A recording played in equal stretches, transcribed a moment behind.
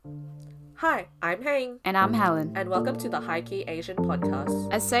Hi, I'm Hang. And I'm Helen. And welcome to the High Key Asian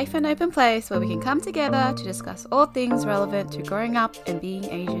Podcast. A safe and open place where we can come together to discuss all things relevant to growing up and being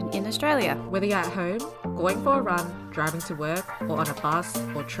Asian in Australia. Whether you're at home, going for a run, driving to work, or on a bus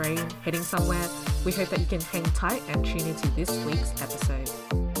or train, heading somewhere, we hope that you can hang tight and tune into this week's episode.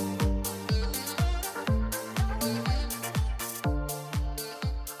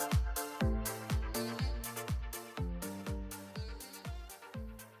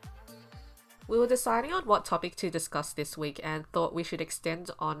 We were deciding on what topic to discuss this week and thought we should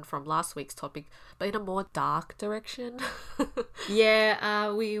extend on from last week's topic, but in a more dark direction.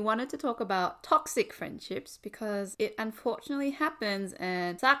 We wanted to talk about toxic friendships because it unfortunately happens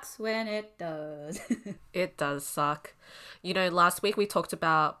and sucks when it does. It does suck. You know, last week we talked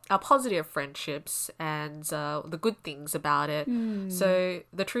about our positive friendships and the good things about it. So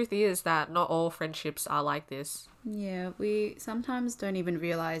the truth is that not all friendships are like this. Yeah, we sometimes don't even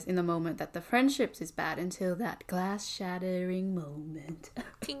realize in the moment that the friendships is bad until that glass shattering moment.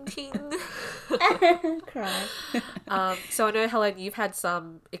 Ting ting. Cry. So I know, Helen, you've had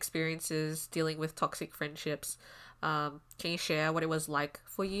some experiences dealing with toxic friendships. Can you share what it was like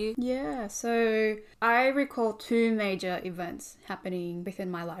for you? Yeah, so I recall two major events happening within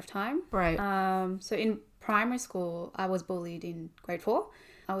my lifetime. Right. So in primary school, I was bullied in grade 4.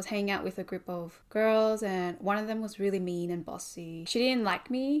 I was hanging out with a group of girls and one of them was really mean and bossy. She didn't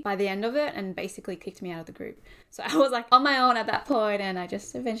like me by the end of it and basically kicked me out of the group. So I was like on my own at that point and I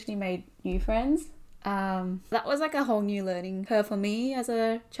just eventually made new friends. That was like a whole new learning curve for me as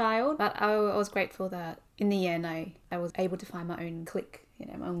a child, but I was grateful that in the end I was able to find my own clique,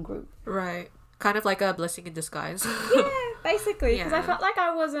 my own group. Right. Kind of like a blessing in disguise. Yeah, basically, because I Yeah. felt like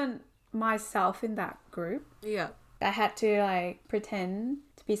I wasn't myself in that group. Yeah. I had to pretend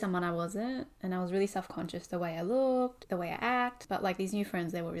to be someone I wasn't, and I was really self-conscious the way I looked, the way I act, but these new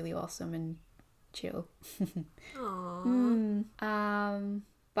friends, they were really awesome and chill. Aww.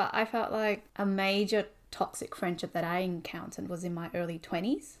 But I felt like a major toxic friendship that I encountered was in my early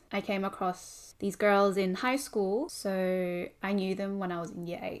 20s. I came across these girls in high school, so I knew them when I was in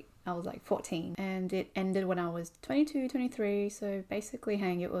year 8. I was 14 and it ended when I was 22, 23. So basically,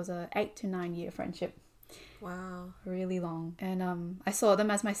 it was a 8 to 9 year friendship. Wow. Really long. And I saw them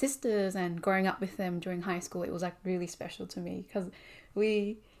as my sisters, and growing up with them during high school, it was really special to me because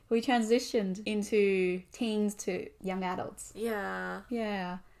we transitioned into teens to young adults. Yeah.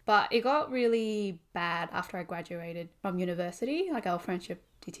 Yeah. But it got really bad after I graduated from university. Our friendship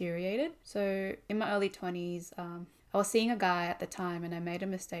deteriorated. So in my early 20s, I was seeing a guy at the time and I made a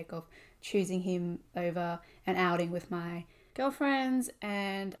mistake of choosing him over an outing with my girlfriends,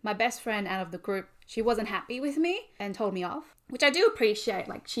 and my best friend out of the group, she wasn't happy with me and told me off, which I do appreciate,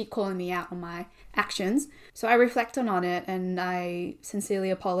 she calling me out on my actions. So I reflected on it and I sincerely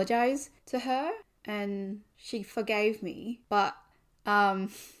apologized to her and she forgave me. But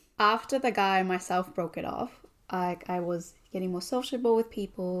after the guy and myself broke it off, I was getting more sociable with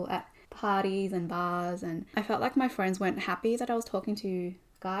people at parties and bars, and I felt like my friends weren't happy that I was talking to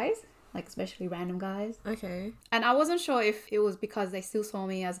guys, especially random guys. Okay. And I wasn't sure if it was because they still saw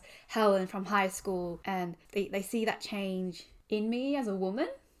me as Helen from high school and they see that change in me as a woman.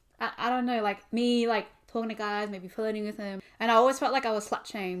 I don't know, me talking to guys, maybe flirting with them. And I always felt like I was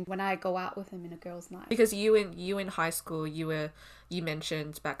slut-shamed when I go out with them in a girls' night. Because you in high school, you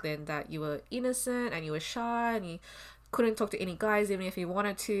mentioned back then that you were innocent and you were shy and you couldn't talk to any guys even if you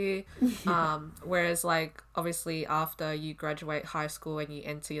wanted to. Whereas obviously after you graduate high school and you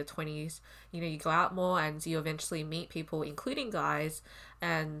enter your 20s, you go out more and you eventually meet people, including guys,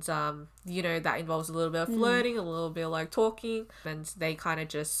 and that involves a little bit of flirting, a little bit of talking, and they kind of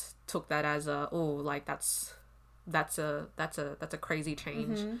just took that as that's a crazy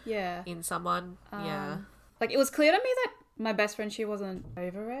change in someone. It was clear to me that my best friend, she wasn't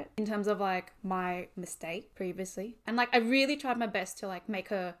over it in terms of my mistake previously. And I really tried my best to make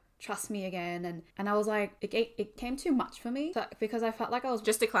her trust me again. And I was it came too much for me. So, because I felt like I was...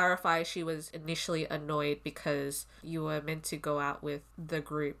 Just to clarify, she was initially annoyed because you were meant to go out with the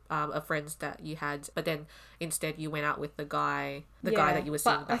group of friends that you had, but then instead you went out with the guy that you were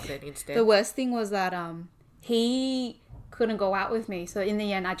seeing back then instead. The worst thing was that he couldn't go out with me. So in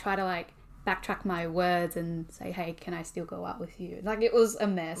the end, I tried to backtrack my words and say, hey, can I still go out with you? It was a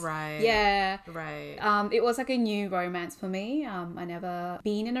mess. Right. Yeah. Right. It was a new romance for me. I never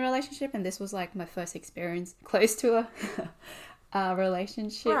been in a relationship, and this was my first experience close to a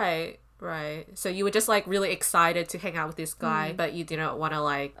relationship. Right. So you were just really excited to hang out with this guy, but you didn't want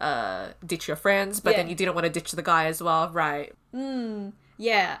to ditch your friends, but then you didn't want to ditch the guy as well. Right.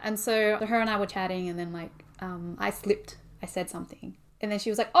 Yeah. And so her and I were chatting, and then I slipped. I said something. And then she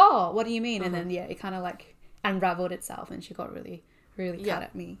was like, oh, what do you mean? And then, yeah, it kind of like unraveled itself and she got really, really cut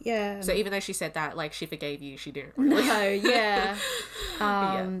at me. Yeah. So even though she said that, like, she forgave you, she didn't really. No, yeah.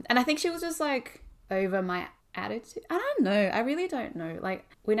 And I think she was just like over my attitude. I don't know. I really don't know. Like,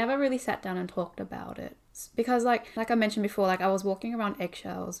 we never really sat down and talked about it. Because like I mentioned before, like I was walking around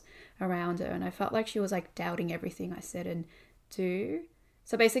eggshells around her and I felt like she was like doubting everything I said and do.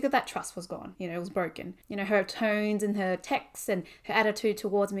 So basically that trust was gone, you know, it was broken. You know, her tones and her texts and her attitude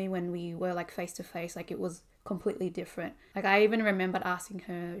towards me when we were like face to face, like it was completely different. Like I even remembered asking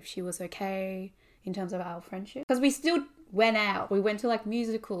her if she was okay in terms of our friendship. Because we still went out. We went to like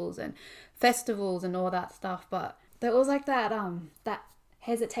musicals and festivals and all that stuff. But there was like that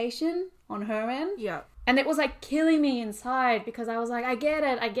hesitation on her end. Yeah. And it was like killing me inside because I was like, I get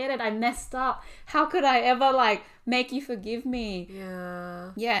it, I messed up. How could I ever like make you forgive me?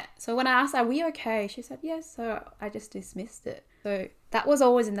 Yeah. Yeah. So when I asked, are we okay? She said, yes. So I just dismissed it. So that was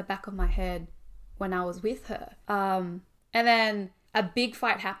always in the back of my head when I was with her. And then a big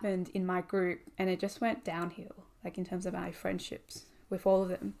fight happened in my group and it just went downhill, like in terms of my friendships with all of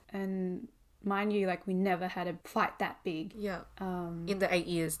them. And mind you, like we never had a fight that big. Yeah. In the 8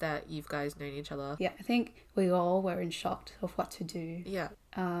 years that you guys known each other. Yeah, I think we all were in shock of what to do. Yeah.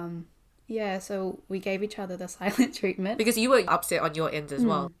 Yeah, so we gave each other the silent treatment. Because you were upset on your end as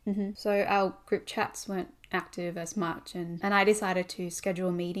well. Mm-hmm. So our group chats weren't active as much and I decided to schedule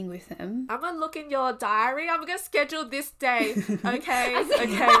a meeting with them. I'm gonna look in your diary. I'm gonna schedule this day. Okay.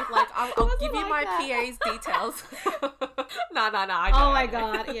 Okay. Like I'll give you my PA's details. No. Oh my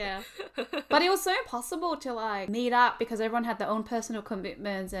god, yeah. But it was so impossible to like meet up because everyone had their own personal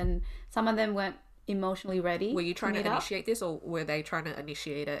commitments and some of them weren't emotionally ready. Were you trying to initiate this or were they trying to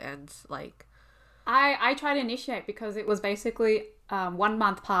initiate it and like... I tried to initiate because it was basically 1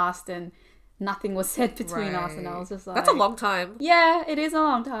 month passed and nothing was said between us and I was just like... That's a long time. Yeah, it is a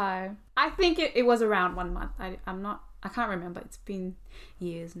long time. I think it was around 1 month. I can't remember. It's been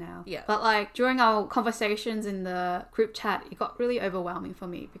years now. Yeah. But like during our conversations in the group chat, it got really overwhelming for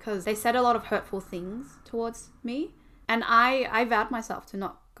me because they said a lot of hurtful things towards me. And I vowed myself to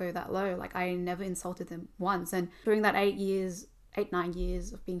not go that low. Like I never insulted them once. And during that 9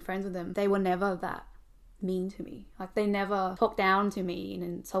 years of being friends with them, they were never that mean to me. Like they never talked down to me and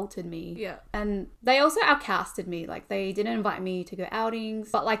insulted me. Yeah. And they also outcasted me. Like they didn't invite me to go outings,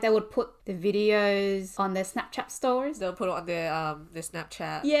 but like they would put the videos on their Snapchat stories. They'll put it on their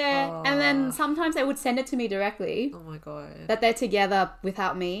Snapchat. Yeah. Oh. And then sometimes they would send it to me directly. Oh my god. That they're together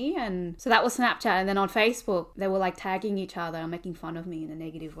without me. And so that was Snapchat. And then on Facebook, they were like tagging each other and making fun of me in a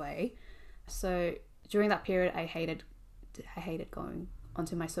negative way. So during that period, I hated going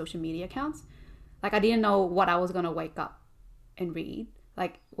onto my social media accounts. Like I didn't know what I was going to wake up and read.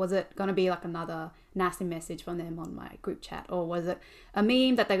 Like, was it going to be like another nasty message from them on my group chat? Or was it a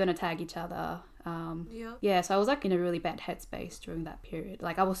meme that they're going to tag each other? Yeah, so I was like in a really bad headspace during that period.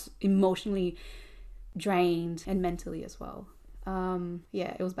 Like I was emotionally drained and mentally as well.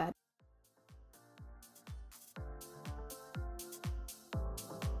 Yeah, it was bad.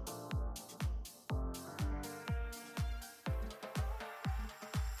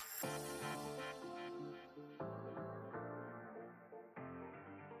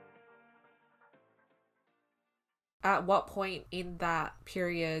 At what point in that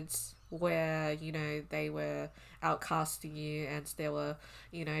period where, you know, they were outcasting you and they were,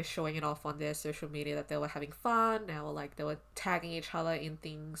 you know, showing it off on their social media that they were having fun, or like they were tagging each other in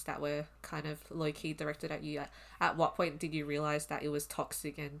things that were kind of low-key directed at you, at what point did you realize that it was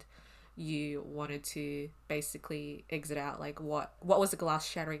toxic and you wanted to basically exit out? Like what was the glass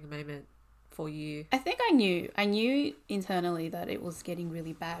shattering moment for you? I think I knew internally that it was getting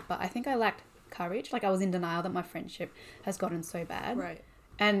really bad, but I think I lacked courage. Like I was in denial that my friendship has gotten so bad. Right.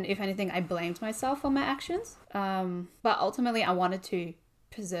 And if anything, I blamed myself for my actions. But ultimately, I wanted to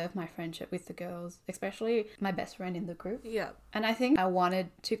preserve my friendship with the girls, especially my best friend in the group. Yeah. And I think I wanted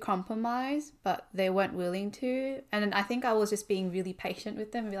to compromise, but they weren't willing to. And I think I was just being really patient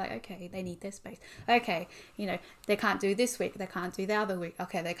with them and be like, okay, they need their space. Okay, you know, they can't do this week. They can't do the other week.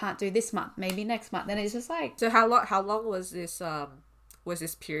 Okay, they can't do this month. Maybe next month. Then it's just like... So how long was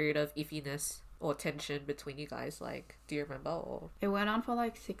this period of iffiness or tension between you guys? Like, do you remember? Or it went on for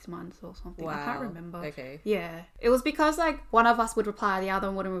like 6 months or something. Wow. I can't remember. Okay. Yeah, it was because like one of us would reply, the other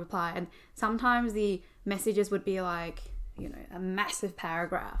one wouldn't reply, and sometimes the messages would be like, you know, a massive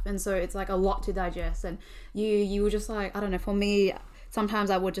paragraph, and so it's like a lot to digest, and you were just like, I don't know, for me sometimes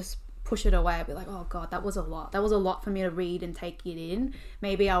I would just push it away. I'd be like, oh god, that was a lot for me to read and take it in.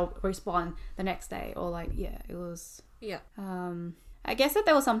 Maybe I'll respond the next day, or like, yeah, it was... Yeah. I guess that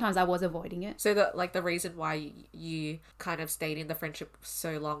there were sometimes I was avoiding it. So the reason why you kind of stayed in the friendship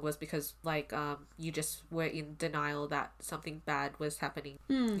so long was because you just were in denial that something bad was happening,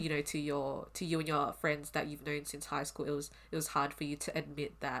 to you and your friends that you've known since high school. It was hard for you to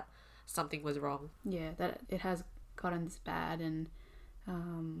admit that something was wrong. Yeah, that it has gotten this bad, and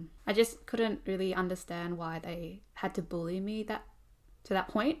I just couldn't really understand why they had to bully me to that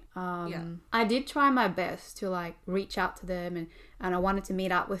point. I did try my best to like reach out to them, and I wanted to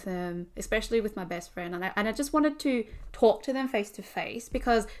meet up with them, especially with my best friend, and I just wanted to talk to them face to face,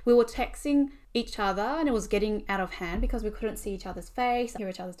 because we were texting each other and it was getting out of hand because we couldn't see each other's face, hear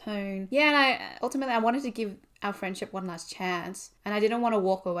each other's tone. And I wanted to give our friendship one last chance, and I didn't want to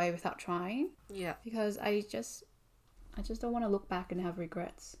walk away without trying. Because I just don't want to look back and have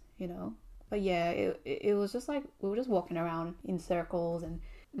regrets, But yeah, it was just like we were just walking around in circles, and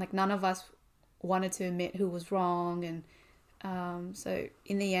like none of us wanted to admit who was wrong. And so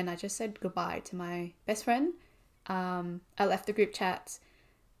in the end, I just said goodbye to my best friend. I left the group chats,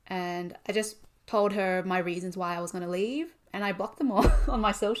 and I just told her my reasons why I was going to leave. And I blocked them all on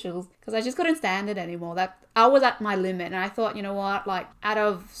my socials because I just couldn't stand it anymore. That I was at my limit, and I thought, you know what, like out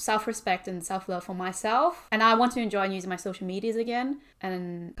of self-respect and self-love for myself, and I want to enjoy using my social medias again,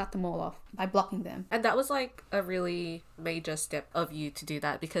 and cut them all off by blocking them. And that was like a really major step of you to do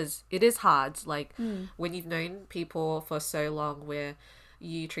that, because it is hard. Like when you've known people for so long, where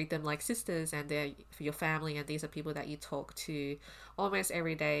you treat them like sisters and they're for your family, and these are people that you talk to almost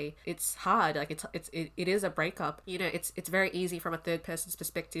every day, it's hard. Like it is a breakup. It's very easy from a third person's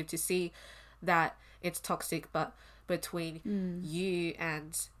perspective to see that it's toxic, but between you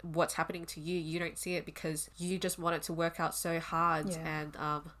and what's happening to you, you don't see it because you just want it to work out so hard. And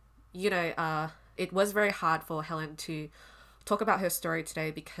it was very hard for Helen to talk about her story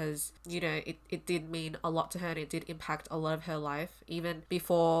today, because it did mean a lot to her, and it did impact a lot of her life. Even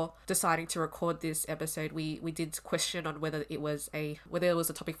before deciding to record this episode, we did question on whether it was a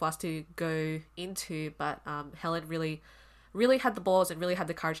topic for us to go into, but Helen really had the balls and really had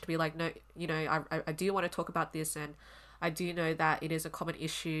the courage to be like, no, I do want to talk about this, and I do know that it is a common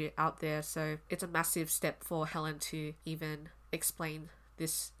issue out there. So it's a massive step for Helen to even explain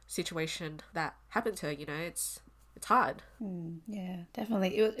this situation that happened to her. It's hard. Yeah,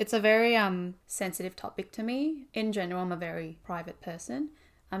 definitely. It's a very sensitive topic to me. In general, I'm a very private person.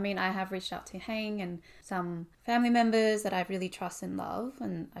 I mean, I have reached out to Hang and some family members that I really trust and love,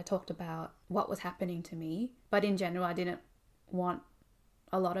 and I talked about what was happening to me. But in general, I didn't want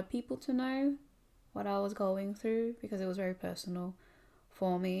a lot of people to know what I was going through, because it was very personal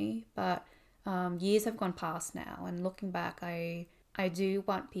for me. But years have gone past now, and looking back, I do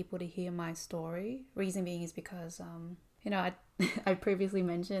want people to hear my story. Reason being is because, I previously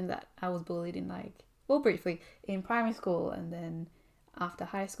mentioned that I was bullied briefly in primary school and then after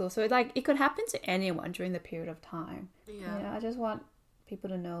high school. So it could happen to anyone during the period of time. I just want people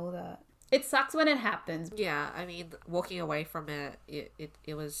to know that it sucks when it happens. Yeah, I mean, walking away from it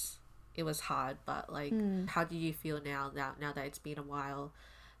was hard, but how do you feel now that it's been a while,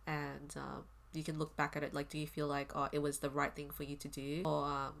 and you can look back at it? Like, do you feel like, oh, it was the right thing for you to do?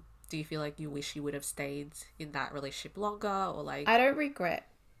 Or do you feel like you wish you would have stayed in that relationship longer? Or like... I don't regret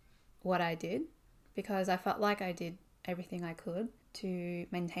what I did, because I felt like I did everything I could to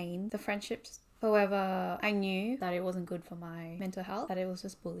maintain the friendships. However, I knew that it wasn't good for my mental health, that it was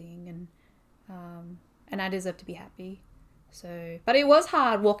just bullying, and I deserve to be happy. So, but it was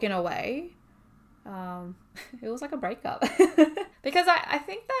hard walking away. It was like a breakup. Because I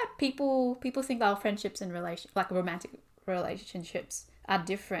think that people think our friendships and romantic relationships are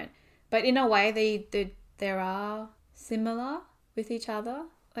different, but in a way they are similar with each other.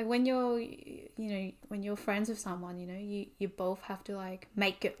 Like when you're friends with someone, you both have to like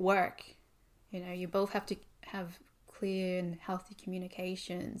make it work. You both have to have clear and healthy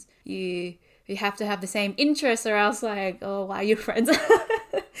communications. You have to have the same interests, or else like, oh, why are you friends?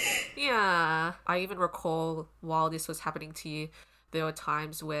 Yeah, I even recall while this was happening to you, there were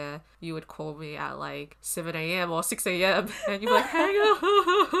times where you would call me at like 7 a.m. or 6 a.m. and you'd be like, hang on.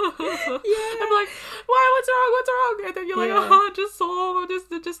 Yeah. I'm like, why? What's wrong? And then you're like, just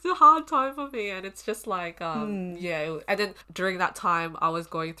a hard time for me. And it's just like, yeah. And then during that time, I was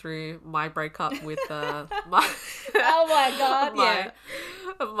going through my breakup with my... oh my God,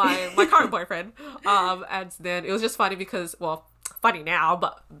 my current boyfriend. And then it was just funny because, well, funny now,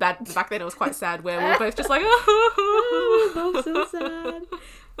 but back then it was quite sad, where we were both just like, both so sad,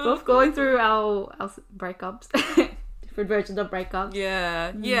 both going through our breakups, different versions of breakups.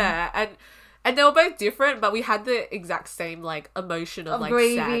 Yeah. And they were both different, but we had the exact same like emotion of like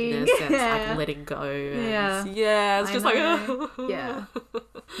grieving. sadness and like letting go. And yeah, it's just like yeah.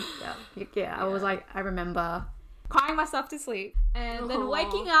 I was like, I remember crying myself to sleep and then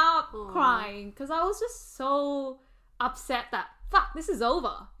waking up crying because I was just so upset that fuck, this is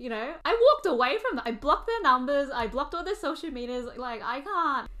over. You know, I walked away from that. I blocked their numbers. I blocked all their social medias. Like I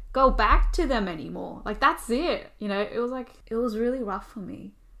can't go back to them anymore. Like that's it. You know, it was really rough for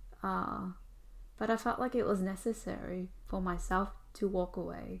me. But I felt like it was necessary for myself to walk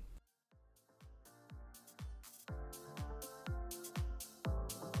away.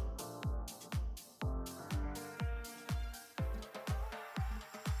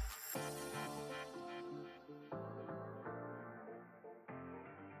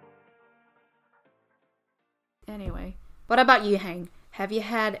 Anyway, what about you, Hang? Have you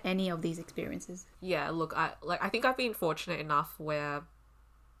had any of these experiences? Yeah, look, I think I've been fortunate enough where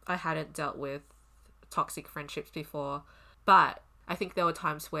I hadn't dealt with toxic friendships before, but I think there were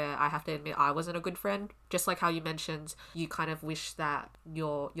times where I have to admit I wasn't a good friend. Just like how you mentioned, you kind of wish that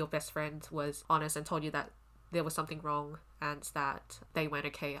your best friend was honest and told you that there was something wrong and that they weren't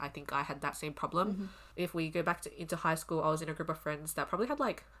okay. I think I had that same problem. Mm-hmm. If we go back into high school, I was in a group of friends that probably had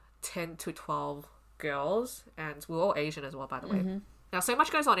like 10 to 12 girls, and we were all Asian as well, by the way. Mm-hmm. Now, so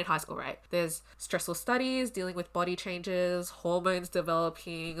much goes on in high school, right? There's stressful studies, dealing with body changes, hormones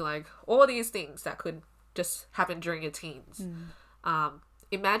developing, like all these things that could just happen during your teens.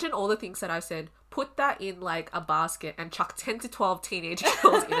 Imagine all the things that I've said, put that in like a basket and chuck 10 to 12 teenage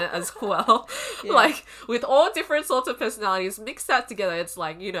girls in it as well. Yeah. Like with all different sorts of personalities, mix that together. It's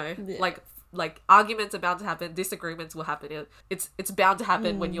like, you know, like arguments are bound to happen, disagreements will happen. It's bound to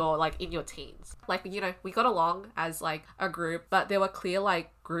happen when you're like in your teens. Like, you know, we got along as like a group, but there were clear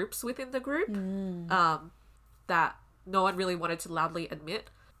like groups within the group that no one really wanted to loudly admit.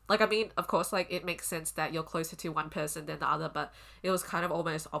 Like, I mean, of course, like it makes sense that you're closer to one person than the other, but it was kind of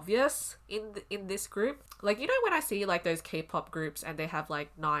almost obvious in this group. Like, you know, when I see like those K-pop groups and they have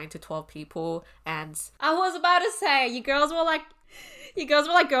like 9 to 12 people, and I was about to say, you girls were like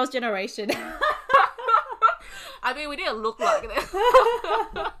Girls' Generation. I mean, we didn't look like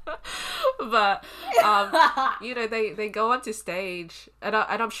that. But, you know, they go onto stage and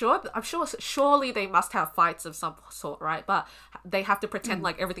I'm sure surely they must have fights of some sort, right? But they have to pretend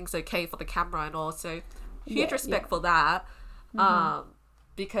like everything's okay for the camera and all. So huge respect for that.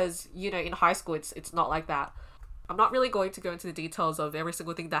 Because, you know, in high school, it's not like that. I'm not really going to go into the details of every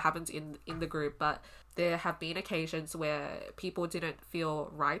single thing that happens in the group, but there have been occasions where people didn't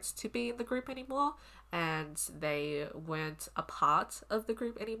feel right to be in the group anymore and they weren't a part of the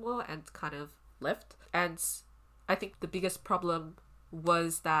group anymore and kind of left. And I think the biggest problem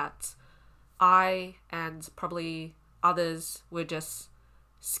was that I and probably others were just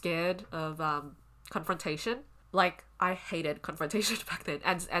scared of confrontation. Like, I hated confrontation back then.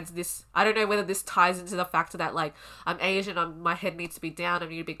 And this, I don't know whether this ties into the fact that, like, I'm Asian, my head needs to be down, I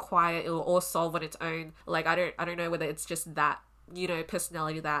need to be quiet, it will all solve on its own. Like, I don't know whether it's just that, you know,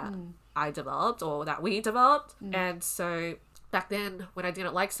 personality that I developed or that we developed. And so back then, when I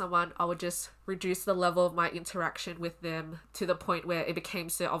didn't like someone, I would just reduce the level of my interaction with them to the point where it became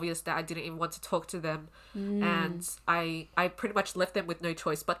so obvious that I didn't even want to talk to them. And I pretty much left them with no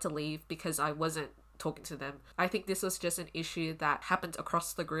choice but to leave because I wasn't talking to them. I think this was just an issue that happened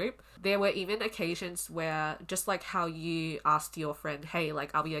across the group. There were even occasions where, just like how you asked your friend, hey, like,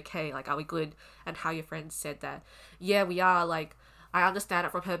 are we okay? Like, are we good? And how your friend said that, yeah, we are. Like, I understand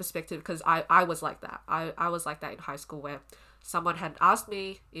it from her perspective because I was like that. I was like that in high school where someone had asked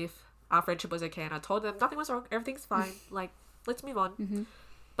me if our friendship was okay and I told them nothing was wrong, everything's fine, like, let's move on.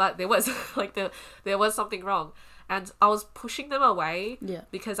 But there was like there was something wrong. And I was pushing them away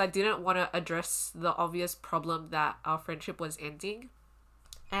because I didn't want to address the obvious problem that our friendship was ending.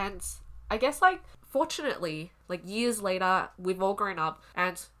 And I guess, like, fortunately, like, years later, we've all grown up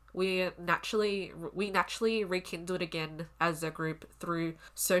and we naturally rekindled again as a group through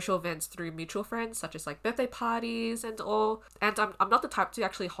social events, through mutual friends, such as, like, birthday parties and all. And I'm not the type to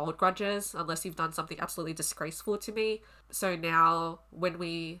actually hold grudges unless you've done something absolutely disgraceful to me. So now, when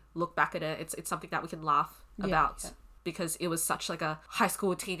we look back at it, it's something that we can laugh about because it was such like a high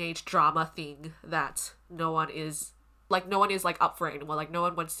school teenage drama thing that no one is like up for it anymore. Like, no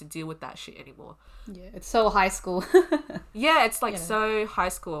one wants to deal with that shit anymore. Yeah, it's so high school. Yeah, it's like so high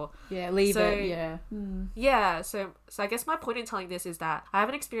school. Yeah, leave it. Yeah, so I guess my point in telling this is that I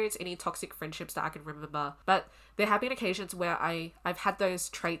haven't experienced any toxic friendships that I can remember, but there have been occasions where I've had those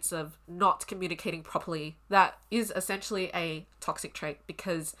traits of not communicating properly. That is essentially a toxic trait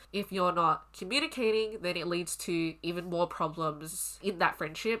because if you're not communicating, then it leads to even more problems in that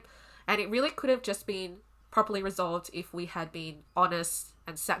friendship. And it really could have just been properly resolved if we had been honest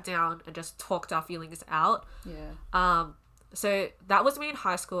and sat down and just talked our feelings out. Yeah. So that was me in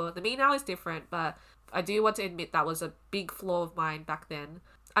high school. The me now is different, but I do want to admit that was a big flaw of mine back then.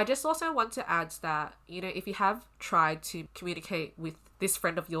 I just also want to add that, you know, if you have tried to communicate with this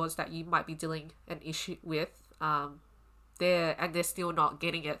friend of yours that you might be dealing an issue with, they're still not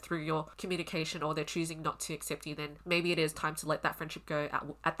getting it through your communication, or they're choosing not to accept you, then maybe it is time to let that friendship go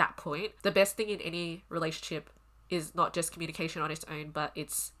at that point. The best thing in any relationship is not just communication on its own, but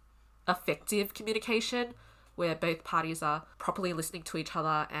it's effective communication where both parties are properly listening to each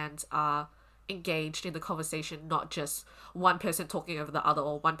other and are engaged in the conversation, not just one person talking over the other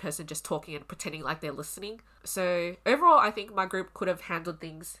or one person just talking and pretending like they're listening. So overall, I think my group could have handled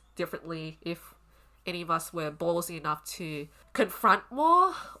things differently if any of us were ballsy enough to confront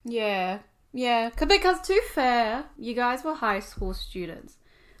more. Yeah. Because to be fair, you guys were high school students.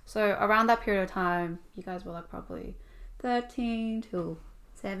 So around that period of time, you guys were like probably 13 to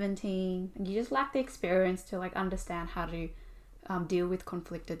 17, and you just lacked the experience to like understand how to deal with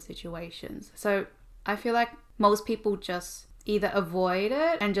conflicted situations. So I feel like most people just either avoid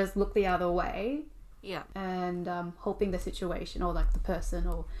it and just look the other way. Yeah. And hoping the situation or like the person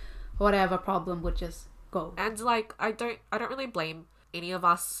or whatever problem would just go. And like I don't really blame any of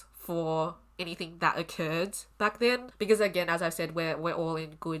us for anything that occurred back then, because again, as I've said, we're all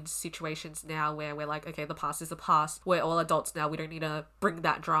in good situations now where we're like, okay, the past is the past, we're all adults now, we don't need to bring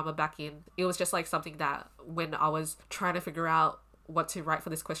that drama back in. It was just like something that when I was trying to figure out what to write for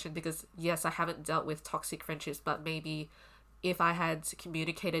this question, because yes, I haven't dealt with toxic friendships, but maybe if I had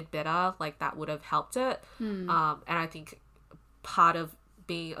communicated better, like that would have helped it. And I think part of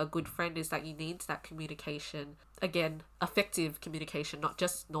being a good friend is that you need that communication. Again, effective communication, not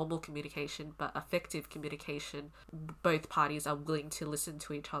just normal communication, but effective communication. Both parties are willing to listen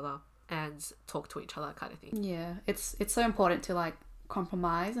to each other and talk to each other, kind of thing. Yeah, it's so important to like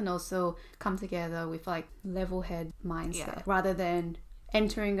compromise and also come together with like level head mindset, rather than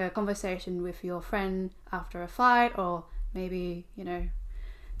entering a conversation with your friend after a fight, or maybe, you know,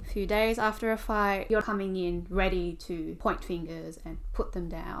 a few days after a fight, you're coming in ready to point fingers and put them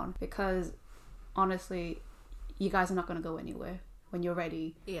down, because honestly, you guys are not going to go anywhere when you're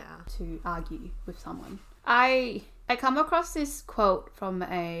ready to argue with someone. I come across this quote from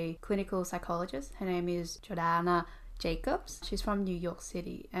a clinical psychologist. Her name is Jordana Jacobs. She's from New York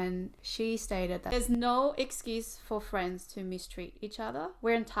City, and she stated that there's no excuse for friends to mistreat each other.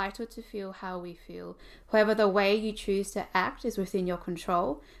 We're entitled to feel how we feel. However, the way you choose to act is within your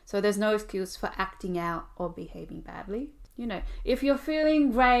control. So there's no excuse for acting out or behaving badly. You know, if you're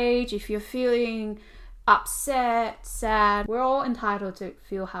feeling rage, if you're feeling upset, sad, we're all entitled to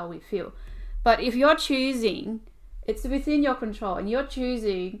feel how we feel. But if you're choosing, it's within your control, and you're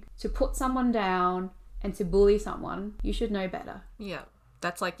choosing to put someone down and to bully someone, you should know better. Yeah,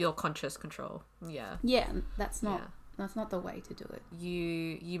 that's like your conscious control. Yeah, that's not the way to do it.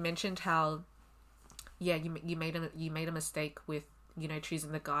 You mentioned how you made a mistake with, you know,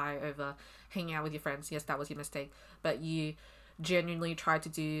 choosing the guy over hanging out with your friends. Yes, that was your mistake, but you genuinely tried to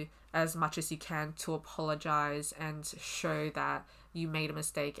do as much as you can to apologize and show that you made a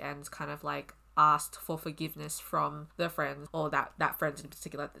mistake, and kind of like asked for forgiveness from the friend, or that friend in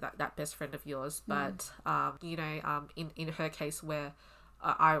particular, that best friend of yours. But you know, in her case, where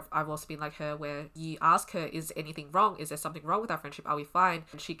I've also been like her, where you ask her, is anything wrong, is there something wrong with our friendship, are we fine?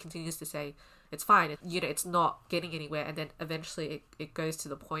 And she continues to say it's fine, you know, it's not getting anywhere. And then eventually it goes to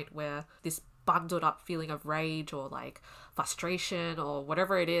the point where this bundled up feeling of rage or like frustration or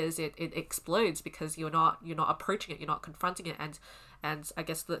whatever it is, it explodes, because you're not approaching it, you're not confronting it. And I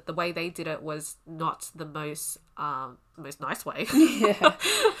guess the way they did it was not the most nice way. Yeah.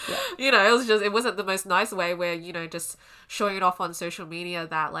 You know, it wasn't the most nice way, where, you know, just showing it off on social media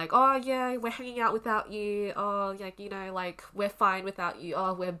that like, oh yeah, we're hanging out without you, oh, like, you know, like we're fine without you,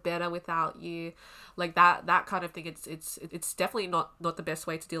 oh, we're better without you, like that kind of thing. It's definitely not the best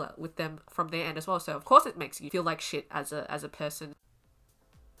way to deal with them from their end as well. So of course it makes you feel like shit as a person.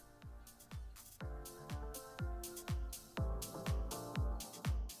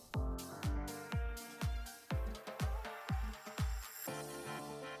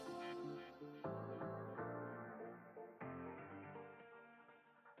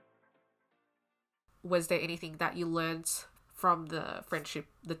 Was there anything that you learned from the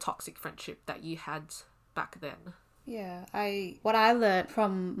toxic friendship that you had back then? Yeah, what I learned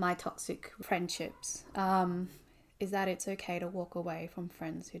from my toxic friendships is that it's okay to walk away from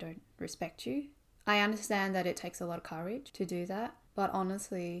friends who don't respect you. I understand that it takes a lot of courage to do that, but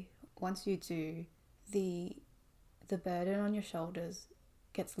honestly, once you do, the burden on your shoulders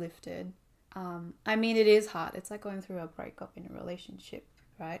gets lifted. I mean, it is hard. It's like going through a breakup in a relationship,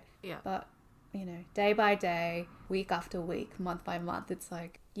 right? Yeah. But, you know, day by day, week after week, month by month, it's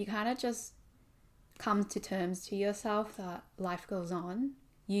like you kind of just come to terms to yourself that life goes on.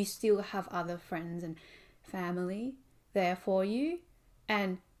 You still have other friends and family there for you.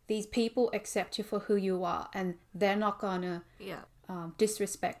 And these people accept you for who you are. And they're not going to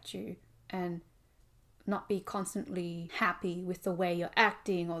disrespect you and not be constantly happy with the way you're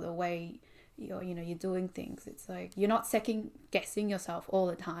acting or the way you're doing things. It's like you're not second guessing yourself all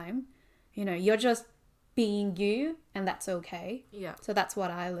the time. You know, you're just being you, and that's okay. Yeah. So that's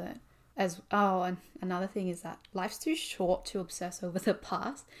what I learned. And another thing is that life's too short to obsess over the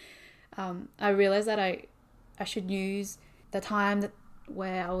past. I realized that I should use the time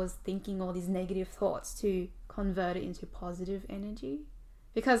where I was thinking all these negative thoughts to convert it into positive energy.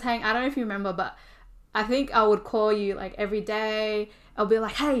 Because, Hank, I don't know if you remember, but I think I would call you like every day. I'll be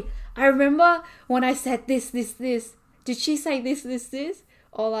like, hey, I remember when I said this. Did she say this?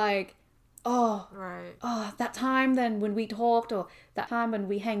 Or like, oh, right. Oh, that time then when we talked, or that time when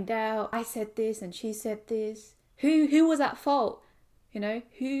we hanged out, I said this and she said this. Who was at fault? You know,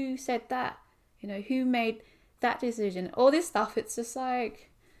 who said that? You know, who made that decision? All this stuff, it's just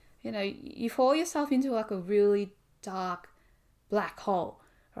like, you know, you fall yourself into like a really dark black hole,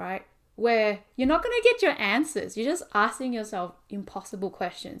 right? Where you're not going to get your answers. You're just asking yourself impossible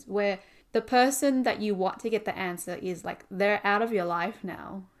questions where the person that you want to get the answer is like, they're out of your life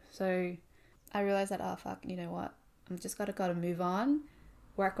now. So I realized that, oh, fuck, you know what? I'm just got to move on,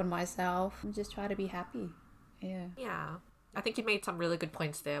 work on myself, and just try to be happy. Yeah. Yeah. I think you made some really good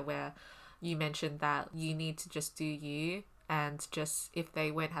points there where you mentioned that you need to just do you, and just if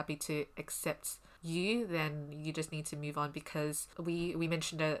they weren't happy to accept you, then you just need to move on, because we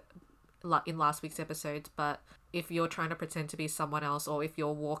mentioned it in last week's episode, but if you're trying to pretend to be someone else, or if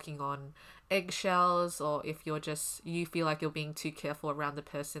you're walking on eggshells, or if you feel like you're being too careful around the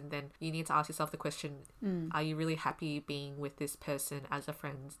person, then you need to ask yourself the question, are you really happy being with this person as a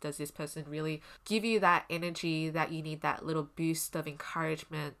friend? Does this person really give you that energy that you need, that little boost of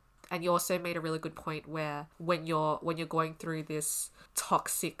encouragement? And you also made a really good point where when you're going through this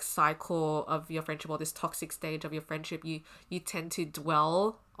toxic cycle of your friendship, or this toxic stage of your friendship, you tend to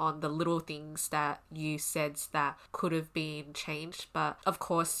dwell on the little things that you said that could have been changed. But of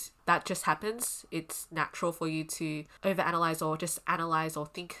course, that just happens. It's natural for you to overanalyze, or just analyze, or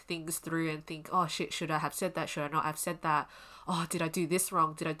think things through and think, oh shit, should I have said that? Should I not have said that? Oh, did I do this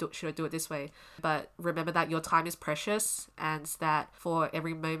wrong? Should I do it this way? But remember that your time is precious, and that for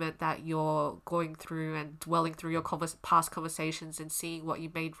every moment that you're going through and dwelling through your past conversations and seeing what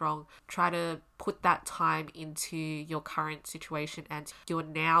you made wrong, try to put that time into your current situation, and your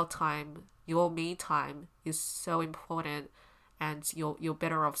now time, your me time is so important, and you're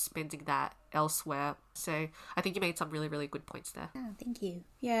better off spending that elsewhere. So I think you made some really, really good points there. Oh, thank you.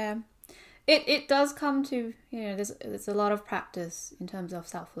 Yeah. It does come to, you know, there's a lot of practice in terms of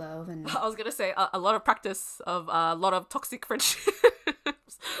self-love, and I was gonna say a lot of practice of a lot of toxic friendships,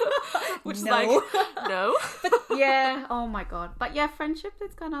 which is like, no. But yeah, oh my god. But yeah, friendship,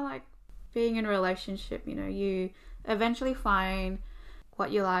 it's kind of like being in a relationship. You know, you eventually find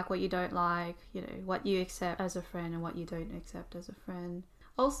what you like, what you don't like, you know, what you accept as a friend and what you don't accept as a friend.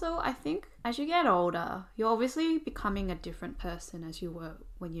 Also, I think as you get older, you're obviously becoming a different person as you were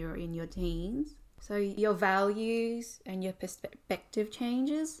when you were in your teens. So your values and your perspective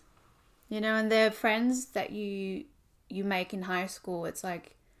changes, you know, and they're friends that you make in high school. It's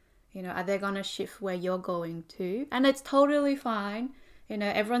like, you know, are they going to shift where you're going to? And it's totally fine. You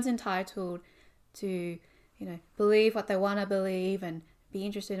know, everyone's entitled to, you know, believe what they want to believe and be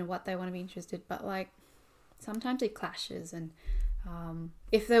interested in what they want to be interested. But like, sometimes it clashes, and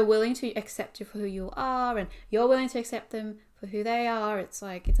if they're willing to accept you for who you are and you're willing to accept them for who they are, it's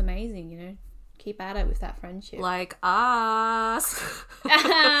like, it's amazing, you know. Keep at it with that friendship. Like us.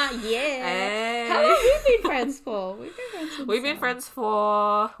 Yeah. Hey. How long have we been friends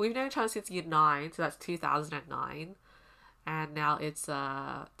for? We've known each other since year 9, so that's 2009. And now it's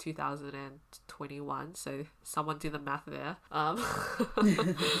 2021, so someone do the math there.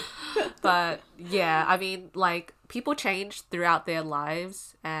 But yeah, I mean, like, people change throughout their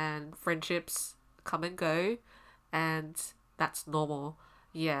lives, and friendships come and go, and that's normal.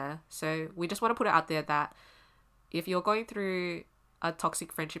 Yeah, so we just want to put it out there that if you're going through a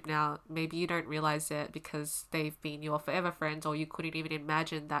toxic friendship now, maybe you don't realize it because they've been your forever friends, or you couldn't even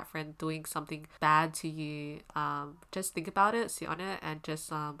imagine that friend doing something bad to you. Just think about it, sit on it, and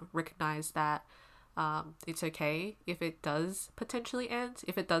just recognize that It's okay if it does potentially end.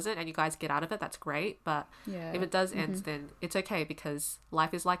 If it doesn't and you guys get out of it, that's great. But if it does end, then it's okay, because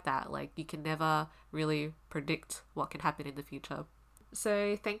life is like that. Like, you can never really predict what can happen in the future.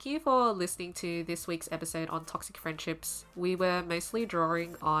 So thank you for listening to this week's episode on toxic friendships. We were mostly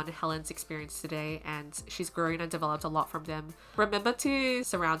drawing on Helen's experience today, and she's grown and developed a lot from them. Remember to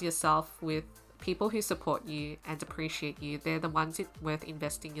surround yourself with people who support you and appreciate you. They're the ones worth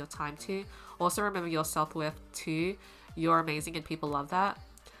investing your time to. Also remember your self-worth too. You're amazing and people love that.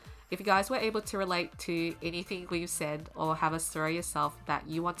 If you guys were able to relate to anything we've said or have a story yourself that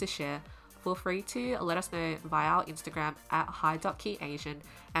you want to share, feel free to let us know via our Instagram at hi.keyasian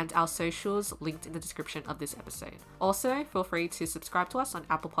and our socials linked in the description of this episode. Also, feel free to subscribe to us on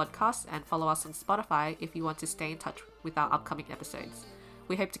Apple Podcasts and follow us on Spotify if you want to stay in touch with our upcoming episodes.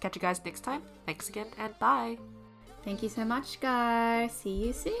 We hope to catch you guys next time. Thanks again and bye. Thank you so much, guys. See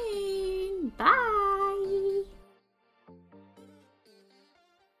you soon. Bye.